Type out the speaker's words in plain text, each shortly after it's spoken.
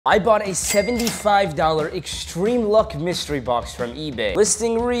I bought a $75 Extreme Luck mystery box from eBay.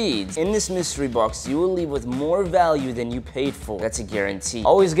 Listing reads, in this mystery box, you will leave with more value than you paid for. That's a guarantee.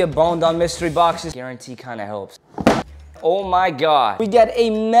 Always get boned on mystery boxes. Guarantee kinda helps. Oh my God. We got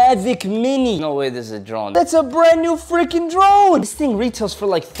a Mavic Mini. No way this is a drone. That's a brand new freaking drone. This thing retails for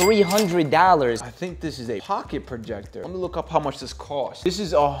like $300. I think this is a pocket projector. Let me look up how much this costs. This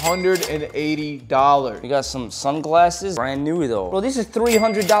is $180. We got some sunglasses. Brand new though. Bro, these are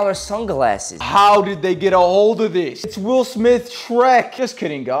 $300 sunglasses. How did they get a hold of this? It's Will Smith Shrek. Just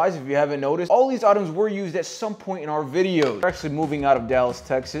kidding, guys, if you haven't noticed. All these items were used at some point in our videos. We're actually moving out of Dallas,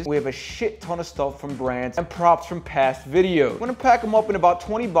 Texas. We have a shit ton of stuff from brands and props from past videos. I'm gonna pack them up in about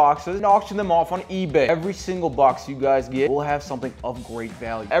 20 boxes and auction them off on eBay. Every single box you guys get will have something of great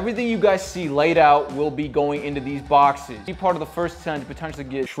value. Everything you guys see laid out will be going into these boxes. Be part of the first 10 to potentially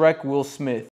get Shrek Will Smith.